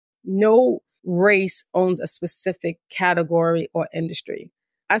No race owns a specific category or industry.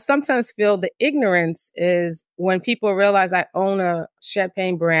 I sometimes feel the ignorance is when people realize I own a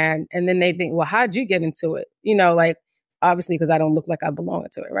champagne brand and then they think, well, how'd you get into it? Like obviously because I don't look like I belong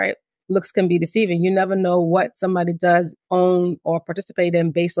into it, right? Looks can be deceiving. You never know what somebody does own or participate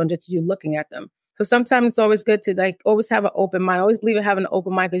in based on just you looking at them. So sometimes it's always good to always have an open mind. I always believe in having an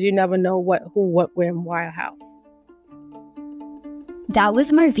open mind because you never know what, who, what, where, and why, or how. That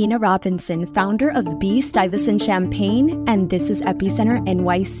was Marvina Robinson, founder of Stuyvesant Champagne, and this is Epicenter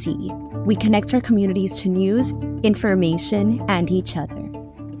NYC. We connect our communities to news, information, and each other.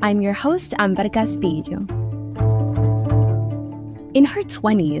 I'm your host, Amber Castillo. In her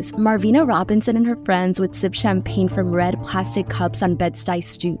 20s, Marvina Robinson and her friends would sip champagne from red plastic cups on Bed-Stuy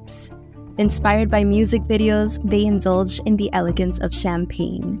stoops. Inspired by music videos, they indulged in the elegance of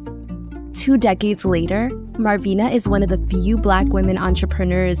champagne. 2 decades later, Marvina is one of the few Black women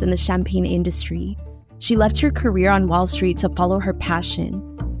entrepreneurs in the champagne industry. She left her career on Wall Street to follow her passion,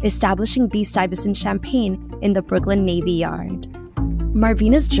 establishing Stuyvesant Champagne in the Brooklyn Navy Yard.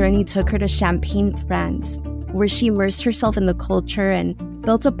 Marvina's journey took her to Champagne, France, where she immersed herself in the culture and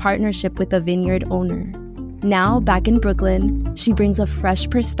built a partnership with a vineyard owner. Now, back in Brooklyn, she brings a fresh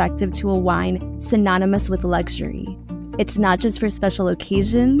perspective to a wine synonymous with luxury. It's not just for special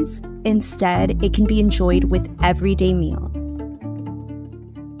occasions. Instead, it can be enjoyed with everyday meals.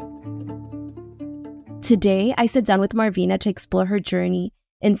 Today, I sit down with Marvina to explore her journey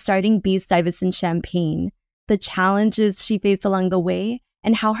in starting Stuyvesant Champagne, the challenges she faced along the way,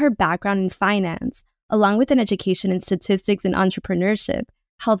 and how her background in finance, along with an education in statistics and entrepreneurship,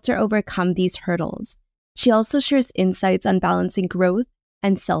 helped her overcome these hurdles. She also shares insights on balancing growth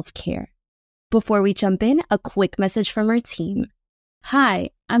and self-care. Before we jump in, a quick message from our team. Hi,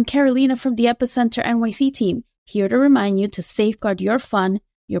 I'm Carolina from the Epicenter NYC team, here to remind you to safeguard your fun,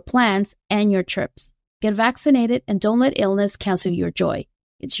 your plans, and your trips. Get vaccinated and don't let illness cancel your joy.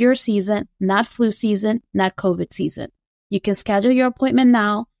 It's your season, not flu season, not COVID season. You can schedule your appointment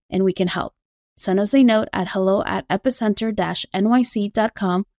now, and we can help. Send us a note at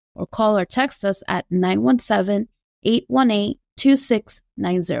hello@epicenter-nyc.com or call or text us at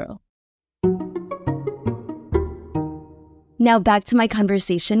 917-818-2690. Now back to my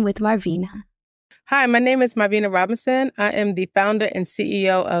conversation with Marvina. Hi, my name is Marvina Robinson. I am the founder and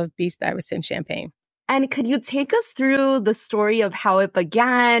CEO of Stuyvesant Champagne. And could you take us through the story of how it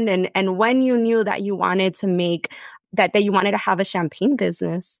began and when you knew that you wanted to that you wanted to have a champagne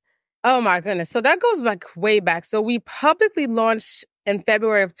business? Oh my goodness. So that goes way back. So we publicly launched in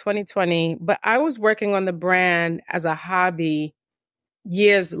February of 2020, but I was working on the brand as a hobby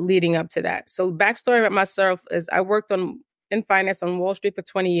years leading up to that. So backstory about myself is I worked in finance on Wall Street for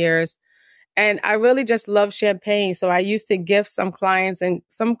 20 years. And I really just love champagne. So I used to gift some clients and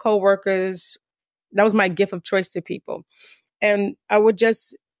some coworkers. That was my gift of choice to people. And I would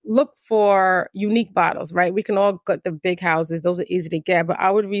just look for unique bottles, right? We can all get the big houses. Those are easy to get. But I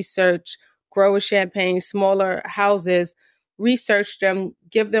would research grower champagne, smaller houses, research them,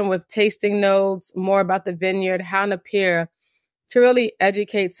 give them with tasting notes, more about the vineyard, how to pair, to really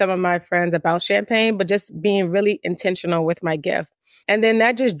educate some of my friends about champagne, but just being really intentional with my gift. And then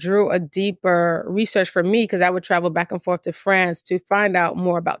that just drew a deeper research for me because I would travel back and forth to France to find out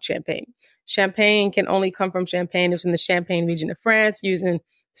more about champagne. Champagne can only come from Champagne. It's in the Champagne region of France using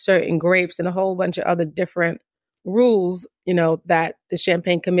certain grapes and a whole bunch of other different rules, that the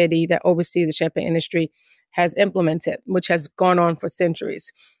Champagne Committee that oversees the champagne industry has implemented, which has gone on for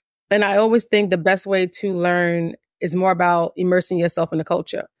centuries. And I always think the best way to learn is more about immersing yourself in the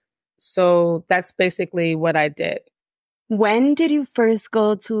culture. So that's basically what I did. When did you first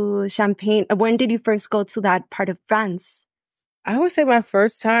go to Champagne? When did you first go to that part of France? I would say my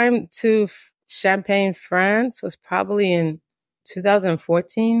first time to Champagne, France was probably in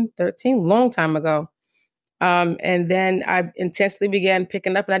 2014, 13, long time ago. And then I intensely began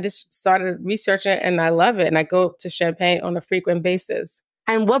picking up and I just started researching it and I love it. And I go to Champagne on a frequent basis.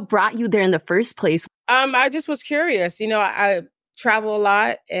 And what brought you there in the first place? I just was curious. I travel a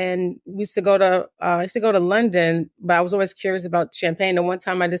lot and we used to go to London, but I was always curious about Champagne. And one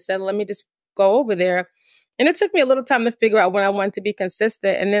time I just said, let me just go over there. And it took me a little time to figure out when I wanted to be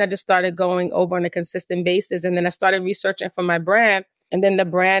consistent. And then I just started going over on a consistent basis. And then I started researching for my brand. And then the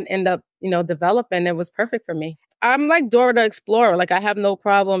brand ended up, developing. It was perfect for me. I'm like Dora the Explorer. Like I have no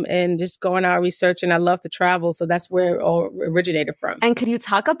problem in just going out researching. I love to travel. So that's where it all originated from. And could you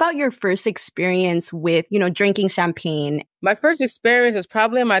talk about your first experience with, drinking champagne? My first experience was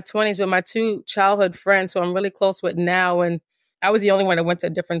probably in my 20s with my 2 childhood friends who I'm really close with now. And I was the only one that went to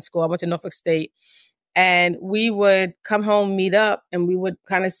a different school. I went to Norfolk State. And we would come home, meet up, and we would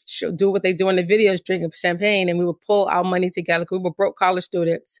kind of do what they do in the videos, drink champagne, and we would pull our money together because we were broke college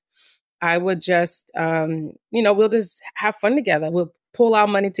students. I would just, we'll just have fun together. We'll pull our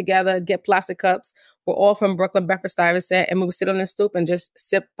money together, get plastic cups. We're all from Brooklyn, Bedford-Stuyvesant, and we would sit on the stoop and just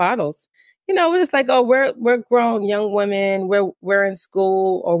sip bottles. We're just like, oh, we're grown young women. We're in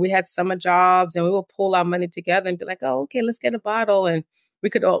school, or we had summer jobs, and we will pull our money together and be like, oh, okay, let's get a bottle. And we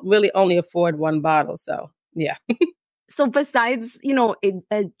could really only afford one bottle. So, yeah. So besides,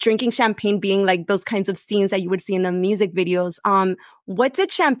 drinking champagne being like those kinds of scenes that you would see in the music videos, what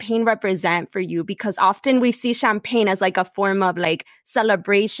did champagne represent for you? Because often we see champagne as like a form of like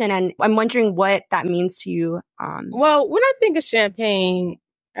celebration. And I'm wondering what that means to you. Well, when I think of champagne,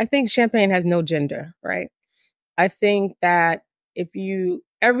 I think champagne has no gender, right? I think that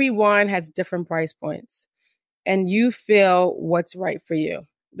everyone has different price points and you feel what's right for you.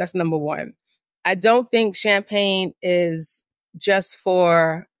 That's number one. I don't think champagne is just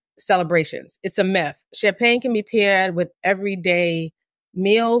for celebrations. It's a myth. Champagne can be paired with everyday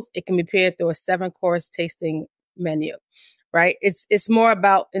meals. It can be paired through a 7-course tasting menu, right? It's more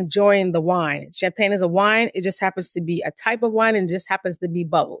about enjoying the wine. Champagne is a wine. It just happens to be a type of wine and just happens to be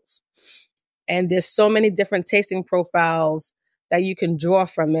bubbles. And there's so many different tasting profiles that you can draw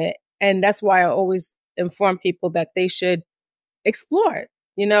from it. And that's why I always inform people that they should explore it,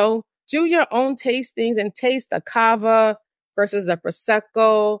 do your own tastings and taste a cava versus a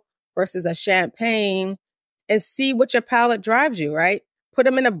prosecco versus a champagne and see what your palate drives you, right? Put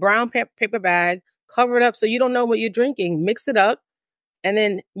them in a brown paper bag, cover it up so you don't know what you're drinking, mix it up. And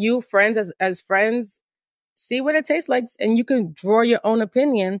then you friends as friends, see what it tastes like and you can draw your own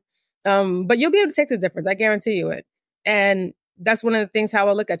opinion. But you'll be able to taste the difference. I guarantee you it. And that's one of the things how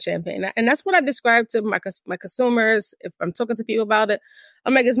I look at champagne. And that's what I describe to my consumers. If I'm talking to people about it,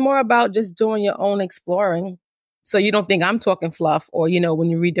 I'm like, it's more about just doing your own exploring. So you don't think I'm talking fluff or, when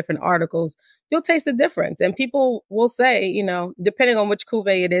you read different articles, you'll taste the difference. And people will say, depending on which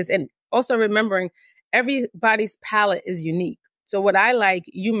cuvee it is. And also remembering everybody's palate is unique. So what I like,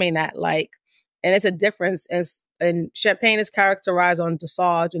 you may not like. And it's a difference and champagne is characterized on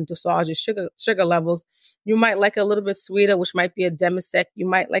dosage, and dosage is sugar levels. You might like it a little bit sweeter, which might be a demi-sec. You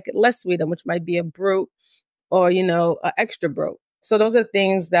might like it less sweeter, which might be a brut or, an extra brut. So those are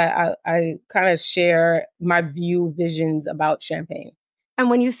things that I kind of share my visions about champagne. And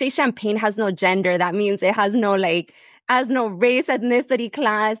when you say champagne has no gender, that means it has no race, ethnicity,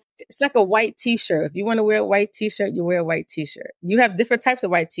 class. It's like a white t-shirt. If you want to wear a white t-shirt, you wear a white t-shirt. You have different types of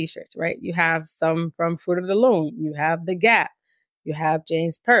white t-shirts, right? You have some from Fruit of the Loom. You have the Gap. You have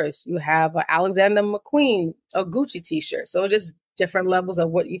James Purse. You have Alexander McQueen, a Gucci t-shirt. So just different levels of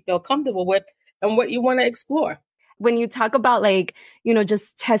what you feel comfortable with and what you want to explore. When you talk about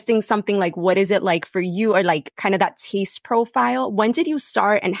just testing something, like what is it like for you or like kind of that taste profile? When did you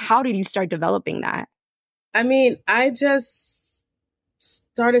start and how did you start developing that? I mean, I just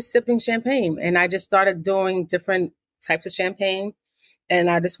started sipping champagne and I just started doing different types of champagne. And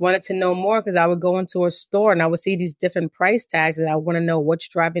I just wanted to know more because I would go into a store and I would see these different price tags and I want to know what's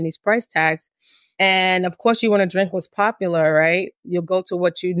driving these price tags. And of course, you want to drink what's popular, right? You'll go to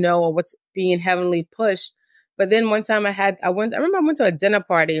what you know or what's being heavily pushed. But then one time I remember I went to a dinner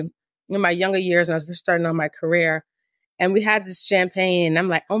party in my younger years when I was just starting on my career. And we had this champagne and I'm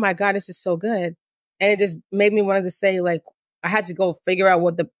like, oh my God, this is so good. And it just made me wanted to say, like, I had to go figure out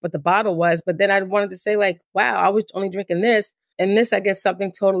what the bottle was. But then I wanted to say, like, wow, I was only drinking this. And this, I guess,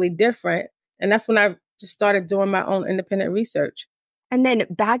 something totally different. And that's when I just started doing my own independent research. And then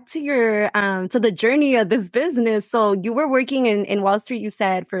back to your, to the journey of this business. So you were working in Wall Street, you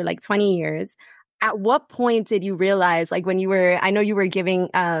said, for like 20 years. At what point did you realize, like when you were, I know you were giving,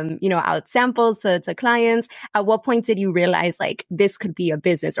 out samples to clients. At what point did you realize like this could be a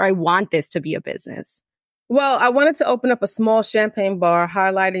business or I want this to be a business? Well, I wanted to open up a small champagne bar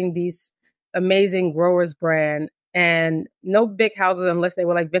highlighting these amazing growers brand and no big houses unless they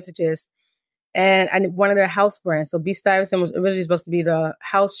were like vintages. And I wanted a house brand. So Bed-Stuy was originally supposed to be the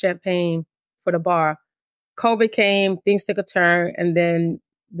house champagne for the bar. COVID came, things took a turn, and then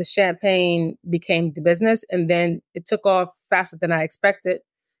the champagne became the business. And then it took off faster than I expected.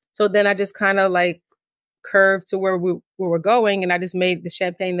 So then I just kind of like curved to where we were going. And I just made the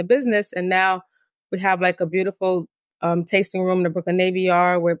champagne the business. And now we have like a beautiful tasting room in the Brooklyn Navy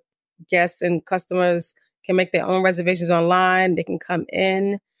Yard where guests and customers can make their own reservations online. They can come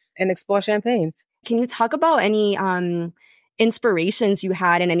in and explore champagnes. Can you talk about any inspirations you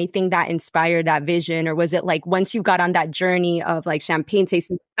had and anything that inspired that vision? Or was it like once you got on that journey of like champagne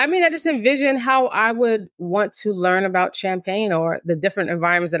tasting? I mean, I just envisioned how I would want to learn about champagne or the different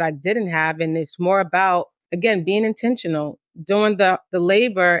environments that I didn't have. And it's more about, again, being intentional, doing the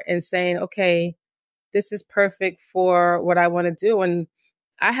labor and saying, okay, this is perfect for what I want to do. And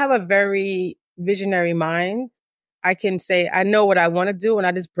I have a very visionary mind. I can say, I know what I want to do and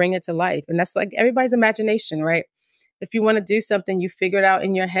I just bring it to life. And that's like everybody's imagination, right? If you want to do something, you figure it out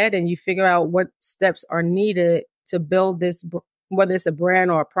in your head and you figure out what steps are needed to build this, whether it's a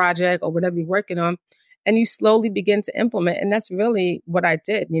brand or a project or whatever you're working on, and you slowly begin to implement. And that's really what I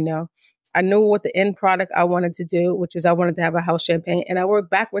did, you know. I knew what the end product I wanted to do, which was I wanted to have a house champagne, and I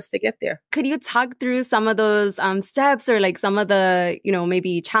worked backwards to get there. Could you talk through some of those steps or like some of the, you know,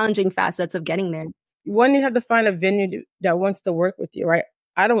 maybe challenging facets of getting there? One, you have to find a vineyard that wants to work with you, right?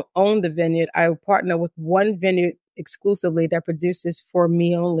 I don't own the vineyard. I partner with one vineyard exclusively that produces for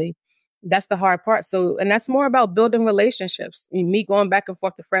me only. That's the hard part. So, and that's more about building relationships. Me going back and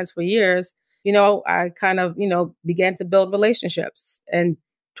forth to France for years, you know, I kind of, you know, began to build relationships and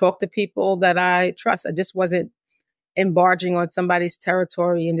talk to people that I trust. I just wasn't embarging on somebody's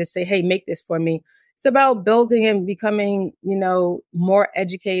territory and just say, hey, make this for me. It's about building and becoming, you know, more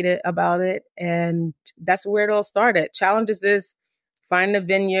educated about it. And that's where it all started. Challenges is find a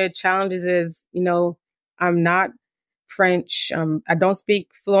vineyard. Challenges is, you know, I'm not French. I don't speak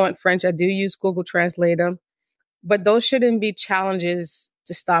fluent French. I do use Google Translator, but those shouldn't be challenges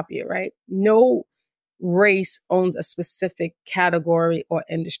to stop you, right? No race owns a specific category or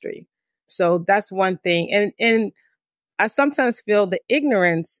industry. So that's one thing. And I sometimes feel the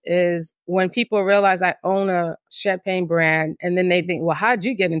ignorance is when people realize I own a champagne brand and then they think, well, how'd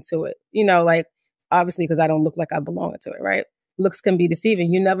you get into it? You know, like obviously because I don't look like I belong to it, right? Looks can be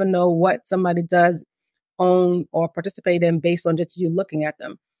deceiving. You never know what somebody does own or participate in based on just you looking at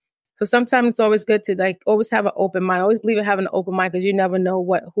them. So sometimes it's always good to like always have an open mind. I always believe in having an open mind because you never know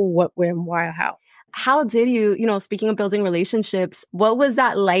what, who, what, where, and why, or how. How did you, you know, speaking of building relationships, what was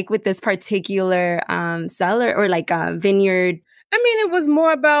that like with this particular seller or like vineyard? I mean, it was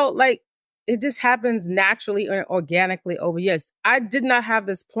more about like, it just happens naturally and organically over years. I did not have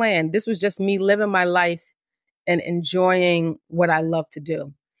this plan. This was just me living my life and enjoying what I love to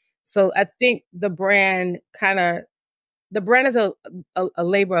do. So I think the brand is a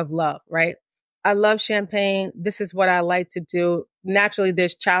labor of love, right? I love champagne. This is what I like to do. Naturally,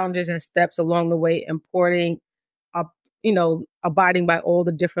 there's challenges and steps along the way, importing, abiding by all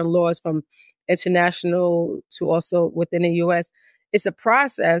the different laws from international to also within the U.S. It's a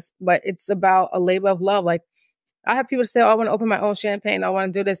process, but it's about a labor of love. Like I have people say, oh, I want to open my own champagne. I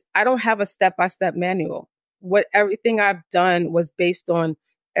want to do this. I don't have a step-by-step manual. Everything I've done was based on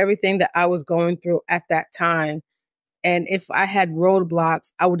everything that I was going through at that time. And if I had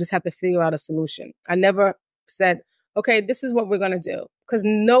roadblocks, I would just have to figure out a solution. I never said, okay, this is what we're going to do. Because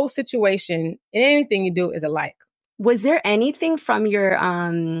no situation, anything you do is alike. Was there anything from your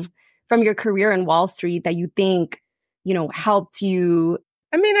career in Wall Street that you think, you know, helped you?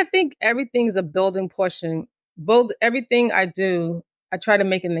 I mean, I think everything's a building portion. Everything I do, I try to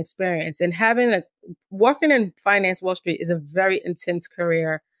make it an experience. And working in finance, Wall Street is a very intense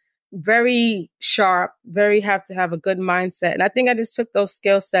career. Very sharp, have to have a good mindset. And I think I just took those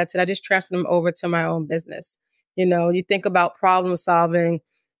skill sets and I just transferred them over to my own business. You know, you think about problem solving,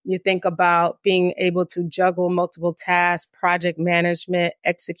 you think about being able to juggle multiple tasks, project management,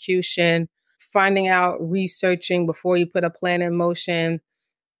 execution, finding out, researching before you put a plan in motion.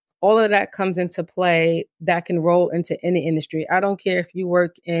 All of that comes into play that can roll into any industry. I don't care if you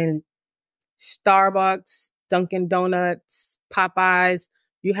work in Starbucks, Dunkin' Donuts, Popeyes.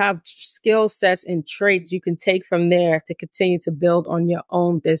 You have skill sets and traits you can take from there to continue to build on your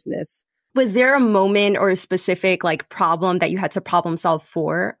own business. Was there a moment or a specific like problem that you had to problem solve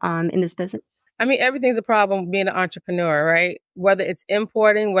for in this business? I mean, everything's a problem being an entrepreneur, right? Whether it's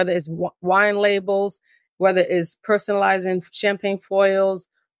importing, whether it's wine labels, whether it's personalizing champagne foils,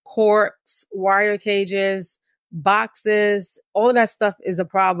 corks, wire cages, boxes, all of that stuff is a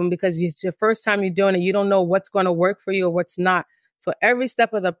problem because it's your first time you're doing it. You don't know what's going to work for you or what's not. So every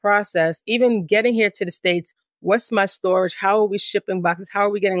step of the process, even getting here to the States, what's my storage? How are we shipping boxes? How are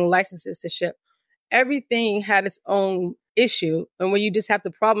we getting licenses to ship? Everything had its own issue. And when you just have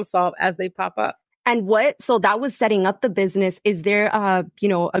to problem solve as they pop up. And so that was setting up the business. Is there a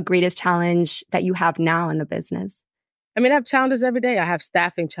greatest challenge that you have now in the business? I mean, I have challenges every day. I have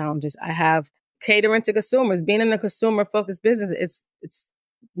staffing challenges. I have catering to consumers. Being in a consumer focused business, it's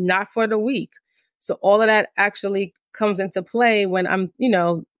not for the weak. So all of that actually comes into play when I'm,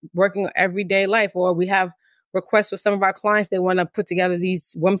 working everyday life, or we have requests for some of our clients. They want to put together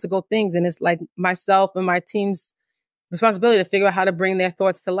these whimsical things. And it's like myself and my team's responsibility to figure out how to bring their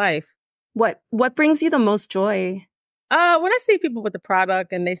thoughts to life. What brings you the most joy? When I see people with the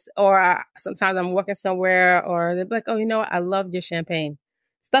product and sometimes I'm working somewhere or they're like, oh, you know what? I love your champagne.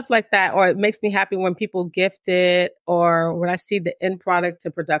 Stuff like that. Or it makes me happy when people gift it or when I see the end product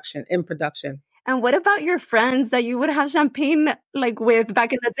in production. And what about your friends that you would have champagne like with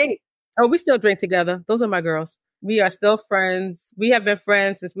back in the day? Oh, we still drink together. Those are my girls. We are still friends. We have been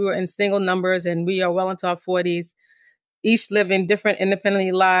friends since we were in single numbers and we are well into our 40s, each living different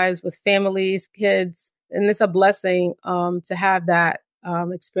independent lives with families, kids. And it's a blessing to have that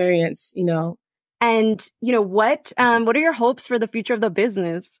experience, you know. And, you know, what are your hopes for the future of the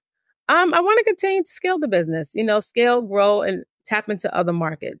business? I want to continue to scale the business, you know, scale, grow, and tap into other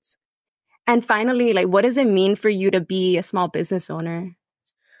markets. And finally, like, what does it mean for you to be a small business owner?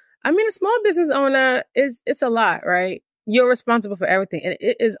 I mean, a small business owner it's a lot, right? You're responsible for everything. And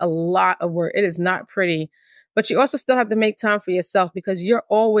it is a lot of work. It is not pretty. But you also still have to make time for yourself because you're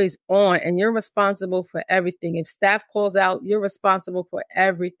always on and you're responsible for everything. If staff calls out, you're responsible for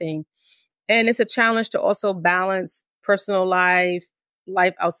everything. And it's a challenge to also balance personal life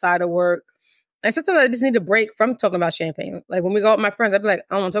outside of work. And sometimes I just need a break from talking about champagne. Like when we go out with my friends, I'd be like,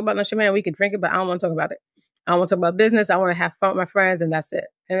 I don't want to talk about no champagne. We can drink it, but I don't want to talk about it. I don't want to talk about business. I want to have fun with my friends and that's it.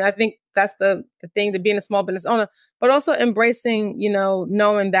 And I think that's the thing to being a small business owner, but also embracing, you know,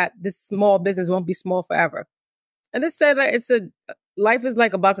 knowing that this small business won't be small forever. And it said that life is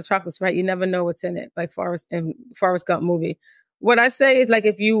like a box of chocolates, right? You never know what's in it, like Forrest Gump movie. What I say is like,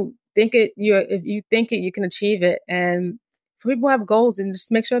 if you think it, you can achieve it. And for people who have goals, and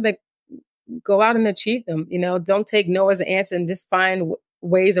just make sure they go out and achieve them. You know, don't take no as an answer and just find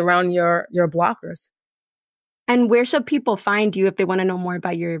ways around your blockers. And where should people find you if they want to know more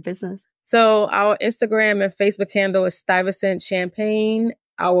about your business? So our Instagram and Facebook handle is Stuyvesant Champagne.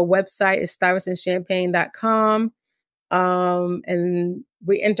 Our website is stuyvesantchampagne.com. And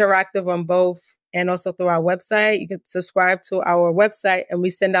we're interactive on both and also through our website. You can subscribe to our website and we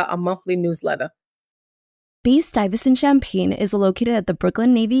send out a monthly newsletter. Bed-Stuy Champagne is located at the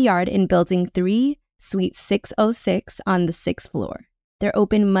Brooklyn Navy Yard in Building 3, Suite 606 on the 6th floor. They're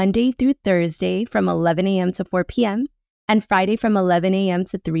open Monday through Thursday from 11 a.m. to 4 p.m. and Friday from 11 a.m.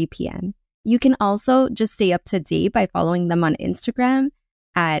 to 3 p.m. You can also just stay up to date by following them on Instagram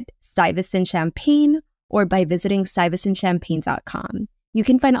at Stuyvesant Champagne or by visiting stuyvesantchampagne.com. You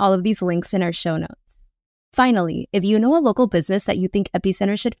can find all of these links in our show notes. Finally, if you know a local business that you think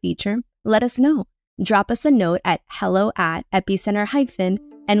Epicenter should feature, let us know. Drop us a note at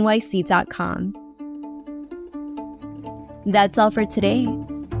hello@epicenter-nyc.com. That's all for today.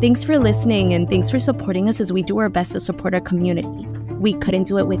 Thanks for listening and thanks for supporting us as we do our best to support our community. We couldn't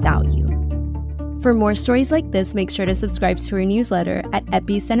do it without you. For more stories like this, make sure to subscribe to our newsletter at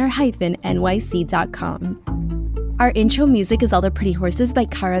epicenter-nyc.com. Our intro music is All the Pretty Horses by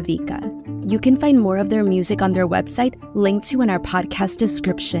Karavika. You can find more of their music on their website, linked to in our podcast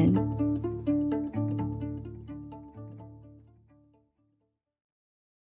description.